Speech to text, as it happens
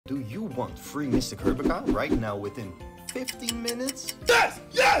Do you want free Mystic Herbica right now within 15 minutes? Yes!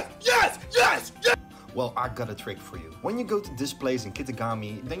 Yes! Yes! Yes! Yes! Well, I got a trick for you. When you go to this place in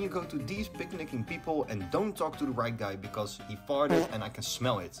Kitagami, then you go to these picnicking people and don't talk to the right guy because he farted and I can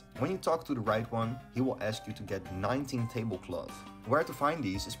smell it. When you talk to the right one, he will ask you to get 19 tablecloths. Where to find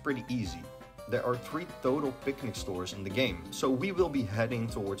these is pretty easy. There are 3 total picnic stores in the game, so we will be heading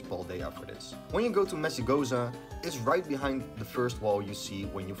towards Paldea for this. When you go to Messigoza, it's right behind the first wall you see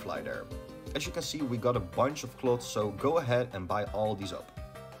when you fly there. As you can see, we got a bunch of cloths, so go ahead and buy all these up.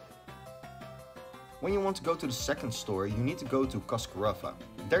 When you want to go to the second store, you need to go to Cascarava.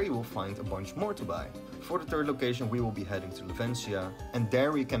 There you will find a bunch more to buy. For the third location, we will be heading to Levencia, and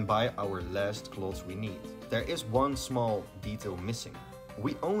there we can buy our last clothes we need. There is one small detail missing.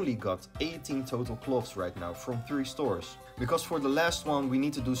 We only got 18 total cloths right now from 3 stores, because for the last one we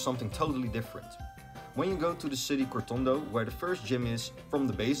need to do something totally different. When you go to the city Cortondo, where the first gym is from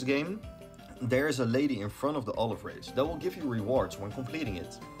the base game, there is a lady in front of the olive race that will give you rewards when completing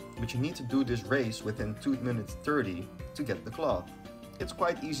it. But you need to do this race within 2 minutes 30 to get the cloth. It's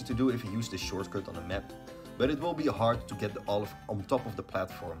quite easy to do if you use this shortcut on the map, but it will be hard to get the olive on top of the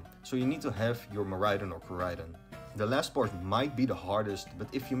platform, so you need to have your Maridon or Koridon. The last part might be the hardest, but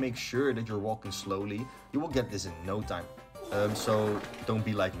if you make sure that you're walking slowly, you will get this in no time. So don't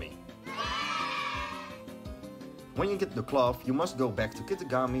be like me. When you get the cloth, you must go back to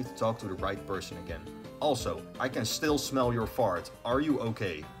Kitagami to talk to the right person again. Also, I can still smell your fart. Are you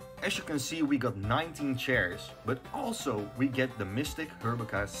okay? As you can see, we got 19 chairs, but also we get the Mystic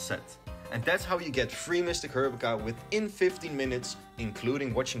Herbica set. And that's how you get free Mystic Herbica within 15 minutes,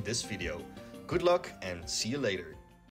 including watching this video. Good luck and see you later.